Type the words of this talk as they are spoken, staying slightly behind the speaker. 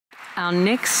Our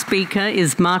next speaker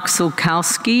is Mark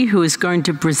Sulkowski, who is going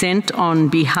to present on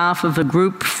behalf of a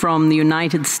group from the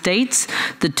United States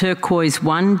the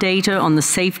TURQUOISE-I data on the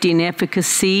safety and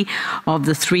efficacy of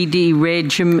the 3D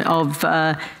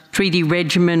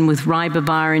regimen with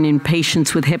Ribavirin in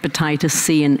patients with hepatitis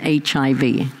C and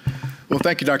HIV. Well,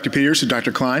 thank you, Dr. Peters and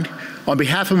Dr. Klein. On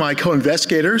behalf of my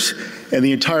co-investigators and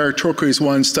the entire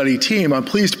TURQUOISE-I study team, I'm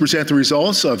pleased to present the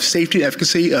results of safety and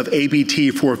efficacy of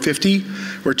ABT-450,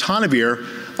 ritonavir,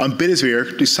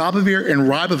 Ombitasvir, Dasabuvir, and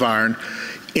Ribavirin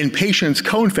in patients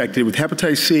co-infected with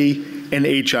hepatitis C and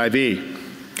HIV.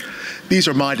 These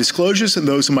are my disclosures and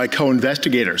those of my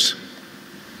co-investigators.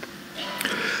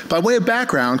 By way of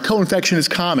background, co-infection is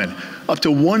common. Up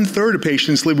to 1/3 of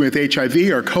patients living with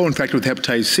HIV are co-infected with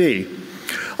hepatitis C.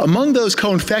 Among those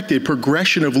co-infected,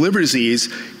 progression of liver disease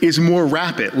is more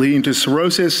rapid, leading to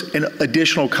cirrhosis and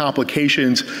additional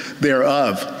complications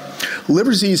thereof.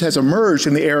 Liver disease has emerged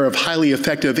in the era of highly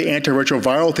effective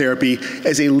antiretroviral therapy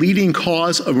as a leading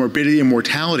cause of morbidity and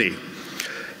mortality.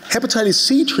 Hepatitis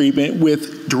C treatment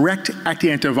with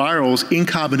direct-acting antivirals in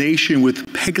combination with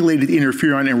pegylated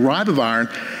interferon and ribavirin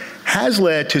has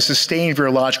led to sustained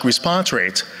virologic response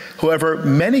rates. However,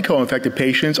 many co-infected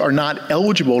patients are not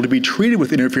eligible to be treated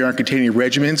with interferon-containing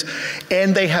regimens,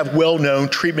 and they have well-known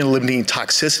treatment-limiting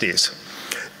toxicities.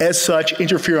 As such,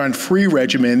 interferon-free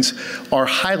regimens are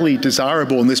highly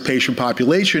desirable in this patient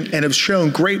population and have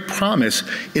shown great promise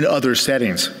in other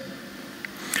settings.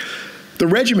 The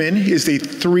regimen is the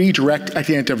 3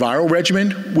 direct-acting antiviral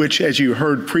regimen, which, as you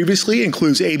heard previously,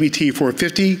 includes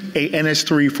ABT-450, a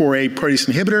NS3/4A protease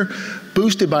inhibitor,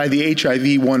 boosted by the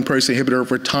HIV-1 protease inhibitor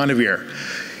ritonavir.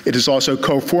 It is also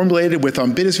co-formulated with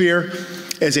Ombitasvir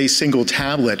as a single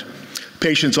tablet.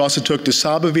 Patients also took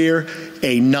Dasabuvir,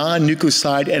 a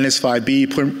non-nucleoside NS5B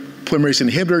polymerase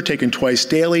inhibitor taken twice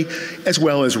daily, as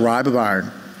well as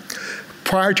Ribavirin.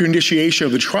 Prior to initiation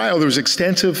of the trial, there was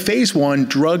extensive phase 1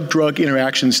 drug-drug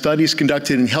interaction studies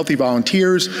conducted in healthy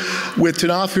volunteers with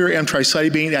tenofovir,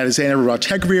 emtricitabine, atazanavir,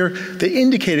 raltegravir that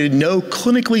indicated no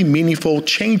clinically meaningful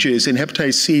changes in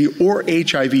hepatitis C or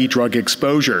HIV drug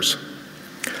exposures.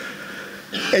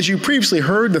 As you previously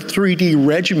heard, the 3D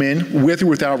regimen with or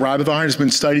without ribavirin has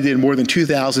been studied in more than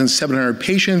 2,700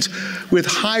 patients with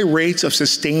high rates of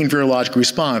sustained virologic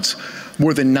response.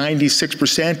 More than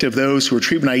 96% of those who are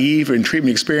treatment naive and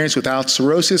treatment experienced without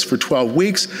cirrhosis for 12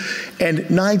 weeks, and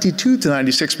 92 to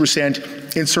 96%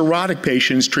 in cirrhotic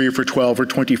patients treated for 12 or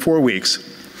 24 weeks.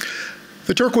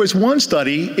 The TURQUOISE-I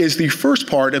study is the first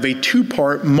part of a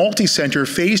 2-part multi-center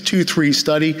phase 2/3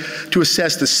 study to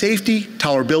assess the safety,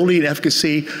 tolerability, and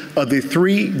efficacy of the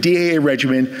 3 DAA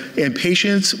regimen in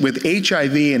patients with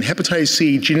HIV and hepatitis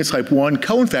C genotype 1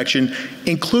 co-infection,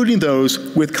 including those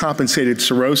with compensated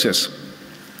cirrhosis.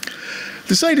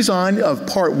 The study design of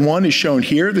Part 1 is shown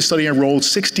here. The study enrolled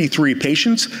 63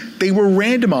 patients. They were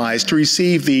randomized to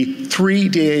receive the 3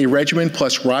 DAA regimen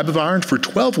plus ribavirin for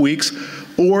 12 weeks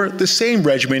or the same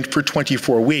regimen for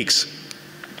 24 weeks.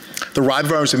 The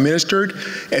ribavirin was administered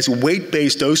as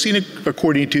weight-based dosing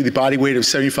according to the body weight of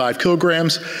 75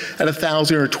 kilograms at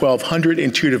 1,000 or 1,200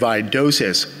 in 2 divided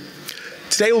doses.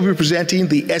 Today we'll be presenting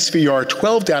the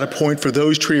SVR12 data point for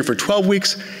those treated for 12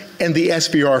 weeks and the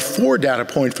SVR4 data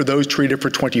point for those treated for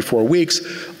 24 weeks.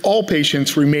 All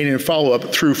patients remain in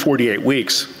follow-up through 48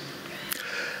 weeks.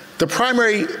 The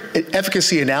primary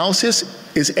efficacy analysis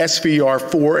is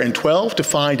SVR4 and 12,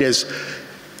 defined as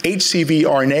HCV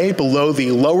RNA below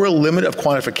the lower limit of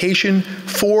quantification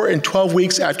 4 and 12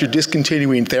 weeks after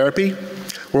discontinuing therapy.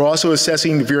 We're also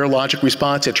assessing virologic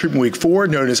response at treatment week 4,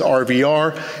 known as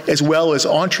RVR, as well as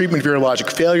on-treatment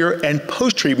virologic failure and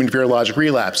post-treatment virologic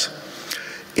relapse.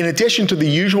 In addition to the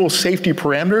usual safety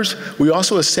parameters, we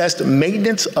also assessed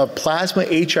maintenance of plasma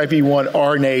HIV-1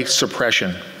 RNA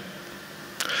suppression.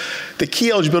 The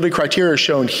key eligibility criteria are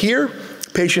shown here.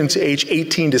 Patients aged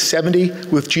 18 to 70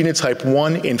 with genotype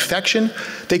 1 infection.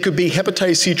 They could be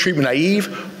hepatitis C treatment naive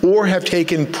or have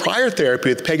taken prior therapy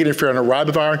with pegylated interferon or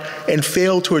ribavirin and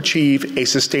failed to achieve a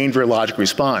sustained virologic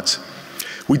response.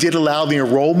 We did allow the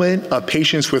enrollment of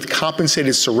patients with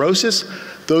compensated cirrhosis.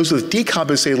 Those with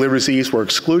decompensated liver disease were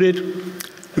excluded.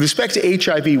 With respect to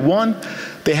HIV-1,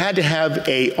 they had to have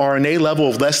a RNA level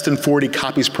of less than 40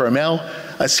 copies per ml,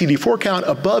 a CD4 count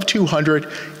above 200,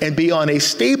 and be on a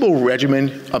stable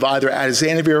regimen of either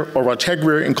atazanavir or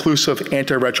raltegravir inclusive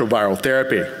antiretroviral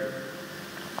therapy.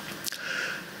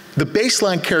 The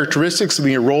baseline characteristics of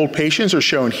the enrolled patients are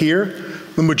shown here.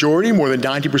 The majority, more than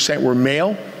 90%, were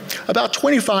male. About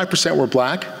 25% were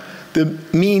Black. The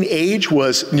mean age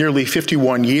was nearly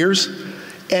 51 years,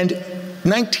 and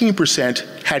 19%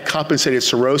 had compensated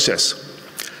cirrhosis.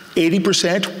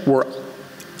 80% were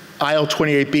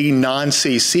IL-28B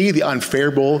non-CC, the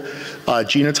unfavorable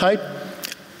genotype.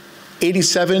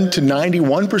 87 to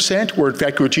 91% were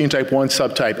infected with genotype 1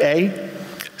 subtype A.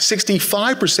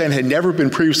 65% had never been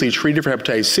previously treated for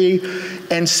hepatitis C,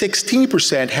 and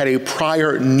 16% had a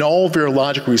prior null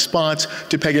virologic response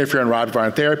to peg interferon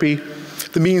ribavirin therapy.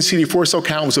 The mean CD4 cell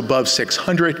count was above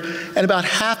 600, and about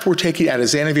half were taking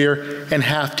atazanavir and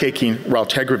half taking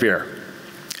raltegravir.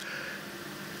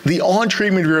 The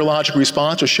on-treatment virologic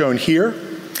response is shown here.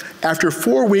 After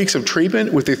 4 weeks of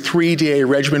treatment with the 3-DA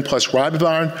regimen plus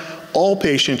ribavirin, all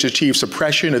patients achieved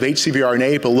suppression of HCV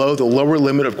RNA below the lower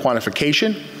limit of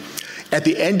quantification. At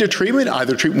the end of treatment,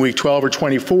 either treatment week 12 or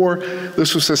 24,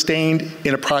 this was sustained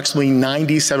in approximately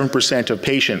 97% of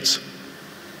patients.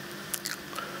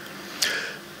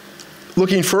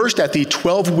 Looking first at the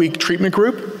 12-week treatment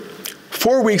group,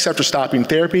 4 weeks after stopping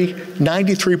therapy,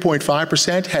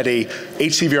 93.5% had a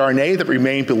HCV RNA that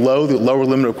remained below the lower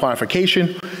limit of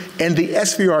quantification, and the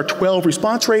SVR12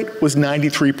 response rate was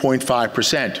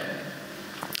 93.5%.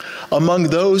 Among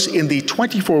those in the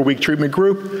 24-week treatment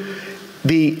group,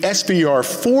 the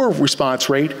SVR4 response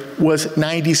rate was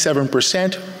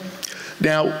 97%.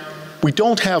 Now, we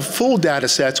don't have full data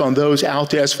sets on those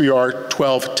out to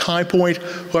SVR12 time point.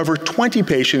 However, 20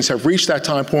 patients have reached that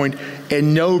time point,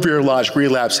 and no virologic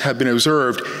relapse have been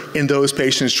observed in those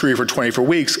patients treated for 24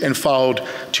 weeks and followed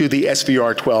to the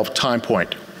SVR12 time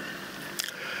point.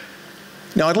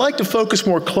 Now, I'd like to focus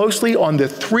more closely on the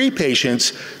 3 patients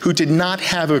who did not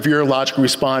have a virologic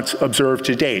response observed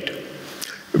to date.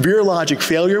 Virologic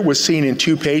failure was seen in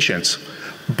 2 patients.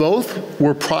 Both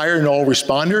were prior null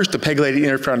responders to pegylated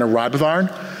interferon and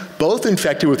ribavirin, both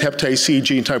infected with hepatitis C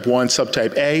genotype 1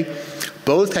 subtype A,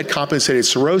 both had compensated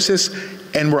cirrhosis,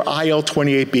 and were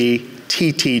IL-28B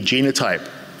TT genotype.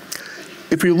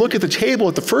 If you look at the table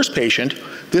at the first patient,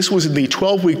 this was in the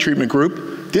 12-week treatment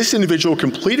group. This individual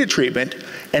completed treatment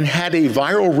and had a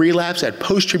viral relapse at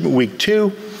post-treatment week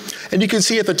 2. And you can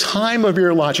see at the time of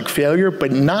virologic failure,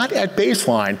 but not at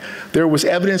baseline, there was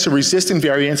evidence of resistant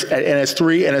variants at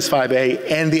NS3, NS5A,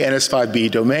 and the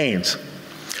NS5B domains.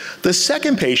 The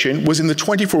second patient was in the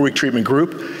 24-week treatment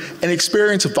group and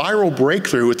experienced a viral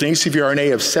breakthrough with an HCV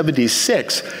RNA of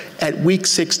 76 at week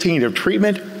 16 of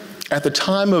treatment. At the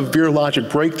time of virologic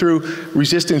breakthrough,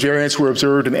 resistant variants were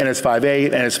observed in NS5A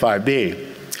and NS5B.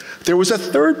 There was a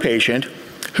third patient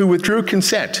who withdrew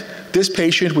consent. This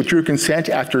patient withdrew consent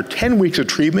after 10 weeks of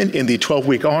treatment in the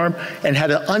 12-week arm and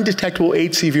had an undetectable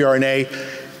HCV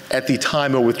RNA at the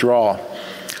time of withdrawal.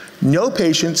 No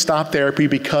patient stopped therapy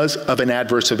because of an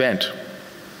adverse event.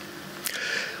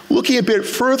 Looking a bit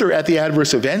further at the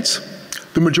adverse events,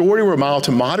 the majority were mild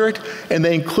to moderate, and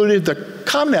they included the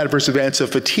common adverse events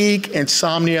of fatigue,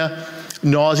 insomnia,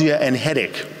 nausea, and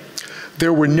headache.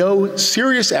 There were no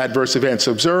serious adverse events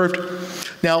observed.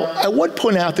 Now, I would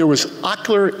point out there was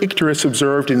ocular icterus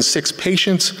observed in 6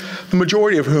 patients, the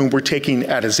majority of whom were taking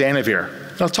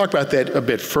atazanavir. I'll talk about that a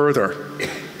bit further.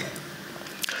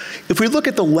 If we look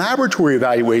at the laboratory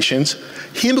evaluations,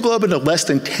 hemoglobin of less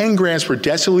than 10 grams per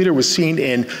deciliter was seen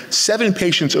in 7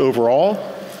 patients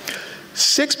overall.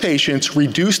 6 patients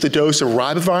reduced the dose of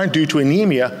ribavirin due to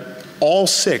anemia. All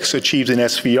 6 achieved an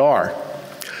SVR.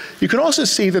 You can also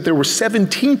see that there were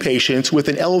 17 patients with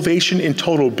an elevation in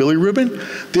total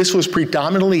bilirubin. This was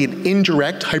predominantly an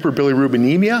indirect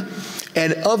hyperbilirubinemia,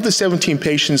 and of the 17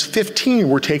 patients, 15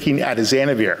 were taking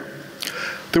atazanavir.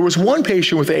 There was 1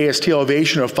 patient with AST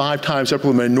elevation of 5 times upper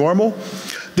limit of normal.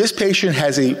 This patient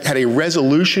had a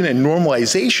resolution and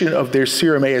normalization of their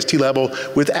serum AST level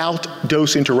without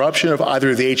dose interruption of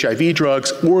either the HIV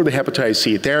drugs or the hepatitis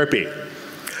C therapy.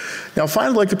 Now,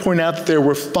 finally, I'd like to point out that there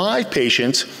were 5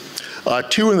 patients,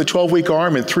 2 in the 12-week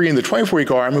arm and 3 in the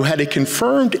 24-week arm, who had a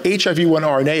confirmed HIV-1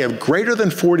 RNA of greater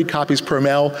than 40 copies per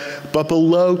ml, but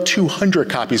below 200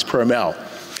 copies per ml.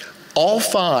 All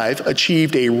 5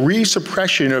 achieved a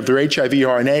resuppression of their HIV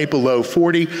RNA below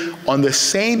 40 on the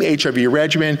same HIV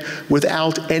regimen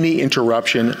without any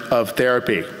interruption of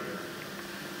therapy.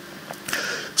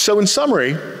 So in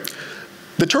summary,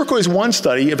 the TURQUOISE-I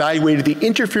study evaluated the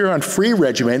interferon-free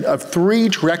regimen of 3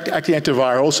 direct-acting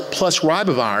antivirals plus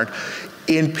ribavirin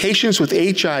in patients with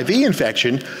HIV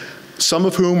infection, some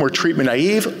of whom were treatment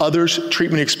naive, others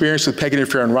treatment experienced with peg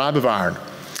interferon ribavirin.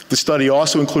 The study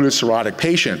also included cirrhotic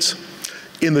patients.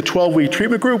 In the 12-week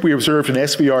treatment group, we observed an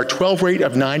SVR12 rate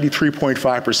of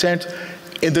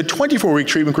 93.5%. In the 24-week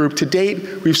treatment group, to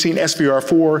date, we've seen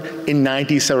SVR4 in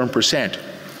 97%.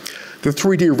 The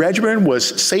 3D regimen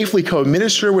was safely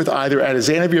co-administered with either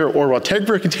atazanavir or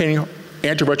raltegravir containing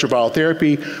antiretroviral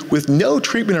therapy with no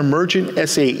treatment-emergent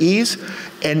SAEs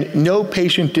and no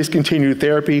patient discontinued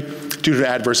therapy due to an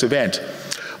adverse event.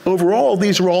 Overall,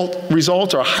 these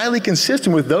results are highly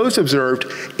consistent with those observed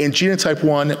in genotype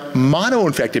 1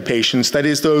 monoinfected patients, that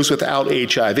is, those without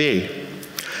HIV.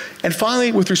 And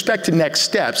finally, with respect to next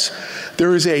steps,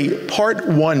 there is a Part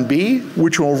 1B,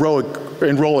 which will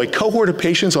enroll a cohort of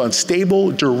patients on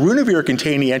stable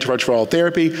darunavir-containing antiretroviral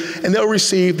therapy, and they'll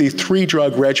receive the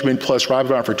 3-drug regimen plus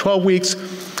ribavirin for 12 weeks.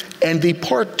 And the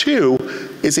Part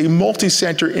 2 is a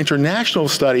multi-center international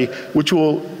study, which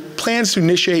plans to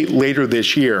initiate later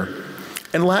this year.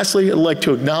 And lastly, I'd like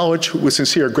to acknowledge with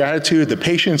sincere gratitude the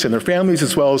patients and their families,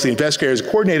 as well as the investigators and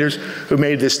coordinators who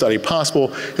made this study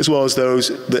possible, as well as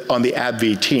those on the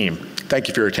ABT team. Thank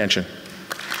you for your attention.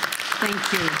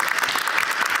 Thank you.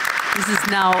 This is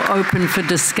now open for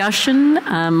discussion.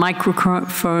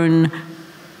 Microphone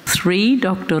 3,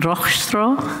 Dr.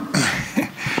 Rochstroh.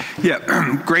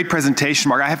 Yeah, great presentation,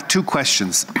 Mark. I have 2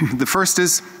 questions. The first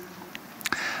is,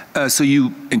 so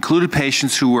you included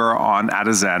patients who were on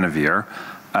Dasabuvir,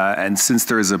 and since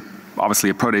there is obviously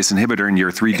a protease inhibitor in your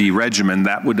 3D regimen,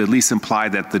 that would at least imply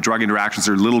that the drug interactions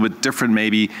are a little bit different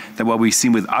maybe than what we've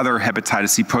seen with other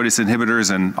hepatitis C protease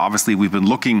inhibitors, and obviously we've been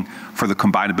looking for the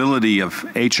combinability of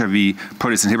HIV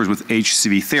protease inhibitors with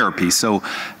HCV therapy. So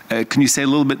can you say a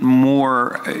little bit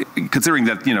more, considering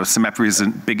that, you know, Simepry is a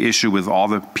big issue with all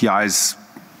the PIs,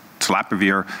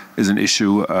 Dasabuvir is an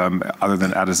issue, other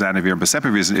than Dasabuvir and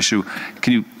Dasabuvir is an issue.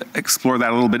 Can you explore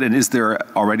that a little bit? And is there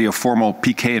already a formal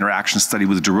PK interaction study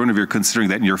with darunavir, considering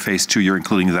that in your phase 2 you're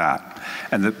including that?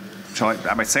 And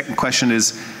my second question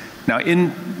is, now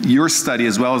in your study,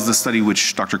 as well as the study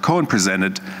which Dr. Cohen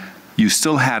presented, you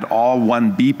still had all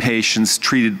 1B patients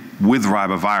treated with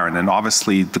ribavirin. And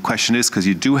obviously the question is, because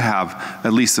you do have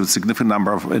at least a significant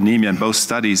number of anemia in both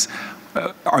studies,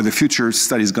 are the future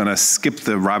studies going to skip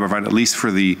the ribavirin, at least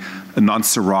for the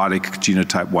non-cirrhotic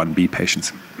genotype 1B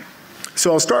patients?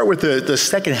 So I'll start with the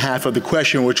second half of the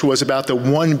question, which was about the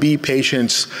 1B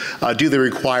patients, do they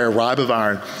require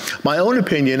ribavirin? My own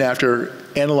opinion, after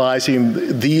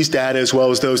analyzing these data as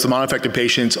well as those of the monoinfected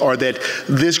patients, are that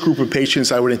this group of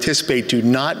patients I would anticipate do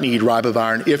not need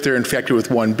ribavirin if they're infected with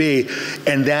 1B,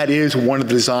 and that is one of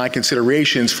the design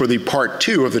considerations for the Part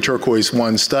 2 of the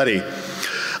TURQUOISE-I study.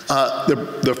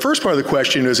 The first part of the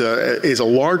question is a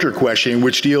larger question,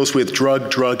 which deals with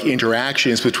drug-drug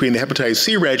interactions between the hepatitis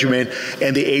C regimen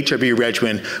and the HIV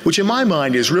regimen, which in my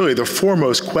mind is really the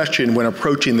foremost question when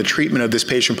approaching the treatment of this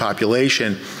patient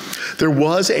population. There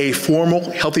was a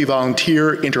formal healthy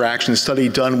volunteer interaction study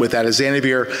done with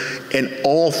Dasabuvir and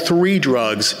all 3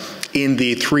 drugs in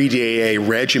the 3-DAA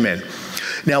regimen.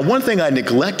 Now, one thing I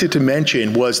neglected to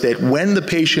mention was that when the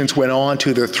patients went on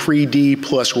to the 3D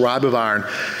plus ribavirin,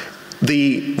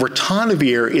 the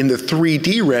ritonavir in the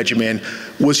 3D regimen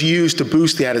was used to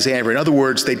boost the Dasabuvir. In other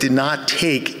words, they did not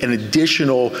take an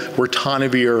additional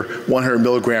ritonavir 100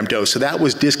 milligram dose, so that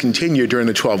was discontinued during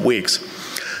the 12 weeks.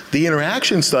 The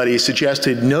interaction study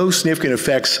suggested no significant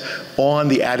effects on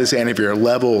the Dasabuvir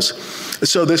levels,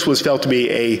 so this was felt to be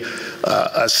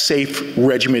a safe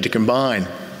regimen to combine.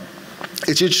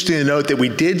 It's interesting to note that we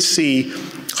did see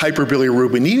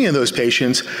hyperbilirubinemia in those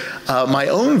patients. My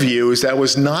own view is that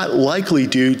was not likely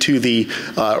due to the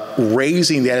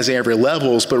raising the Dasabuvir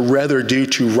levels, but rather due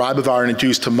to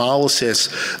ribavirin-induced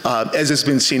hemolysis, as has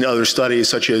been seen in other studies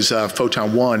such as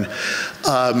Photon-1.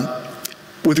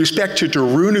 With respect to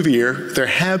darunavir, there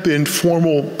have been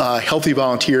formal healthy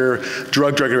volunteer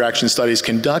drug-drug interaction studies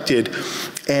conducted,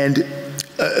 and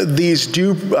these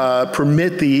do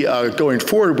permit the going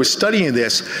forward with studying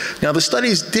this. Now, the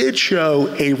studies did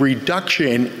show a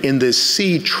reduction in the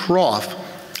C trough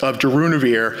of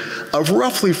darunavir of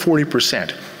roughly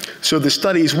 40%. So the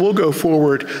studies will go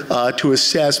forward to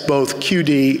assess both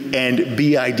QD and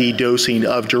BID dosing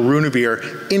of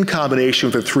darunavir in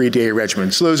combination with a 3-day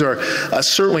regimen. So those are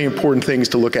certainly important things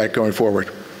to look at going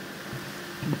forward.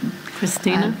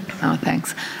 Christina?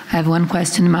 Thanks. I have one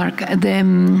question, Mark.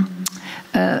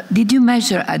 Did you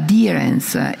measure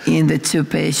adherence in the 2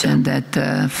 patients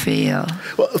that failed?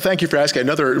 Well, thank you for asking.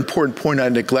 Another important point I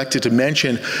neglected to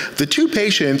mention, the 2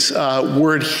 patients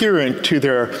were adherent to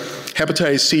their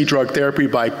hepatitis C drug therapy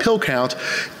by pill count,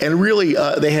 and really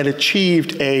they had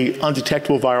achieved a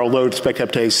undetectable viral load with respect to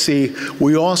hepatitis C.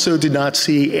 We also did not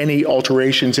see any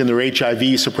alterations in their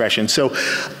HIV suppression. So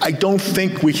I don't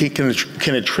think we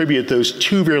can attribute those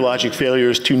 2 virologic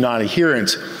failures to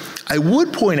non-adherence. I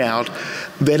would point out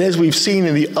that as we've seen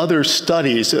in the other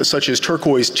studies, such as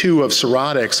TURQUOISE-II of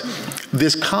cirrhotics,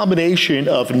 this combination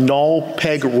of null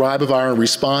PEG ribavirin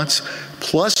response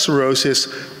plus cirrhosis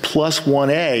plus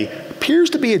 1A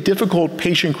appears to be a difficult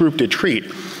patient group to treat.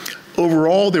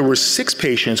 Overall, there were 6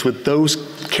 patients with those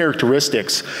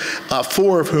characteristics,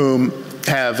 4 of whom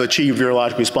have achieved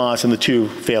virologic response and the 2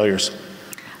 failures.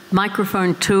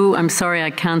 Microphone 2, I'm sorry, I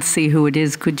can't see who it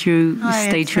is. Could you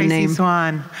state your name?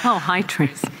 Swan. Oh, hi,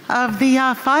 Tracy. Of the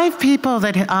 5 people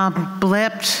that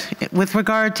blipped with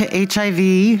regard to HIV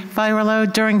viral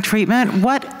load during treatment,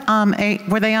 what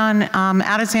were they on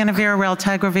atazanavir,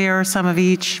 raltegravir, or some of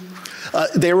each?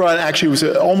 They were on, actually, it was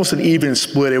almost an even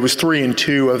split. It was 3 and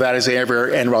 2 of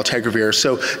atazanavir and raltegravir.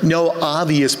 So no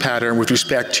obvious pattern with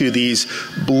respect to these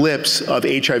blips of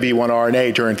HIV-1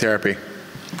 RNA during therapy.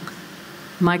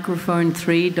 Microphone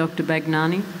 3, Dr.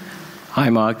 Bagnani. Hi,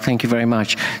 Mark. Thank you very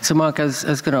much. So, Mark, I was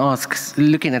going to ask,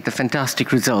 looking at the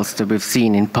fantastic results that we've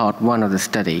seen in part 1 of the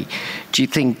study, do you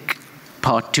think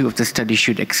part 2 of the study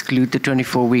should exclude the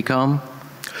 24-week arm?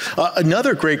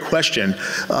 Another great question.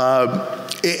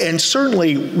 And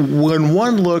certainly, when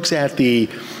one looks at the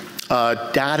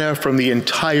data from the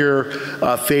entire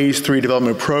phase 3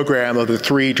 development program of the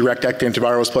 3 direct-acting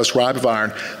antivirals plus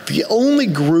ribavirin, the only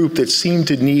group that seemed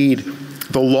to need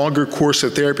the longer course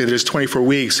of therapy that is 24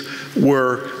 weeks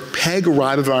were PEG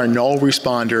ribavirin null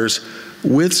responders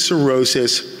with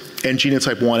cirrhosis and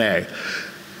genotype 1A.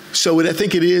 So I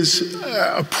think it is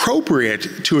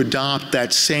appropriate to adopt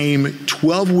that same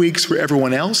 12 weeks for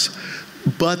everyone else,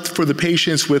 but for the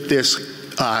patients with this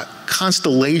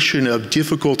constellation of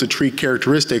difficult to treat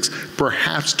characteristics,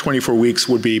 perhaps 24 weeks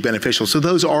would be beneficial. So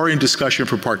those are in discussion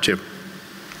for part 2.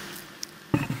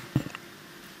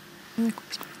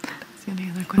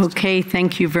 Okay,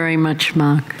 thank you very much,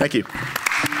 Mark. Thank you.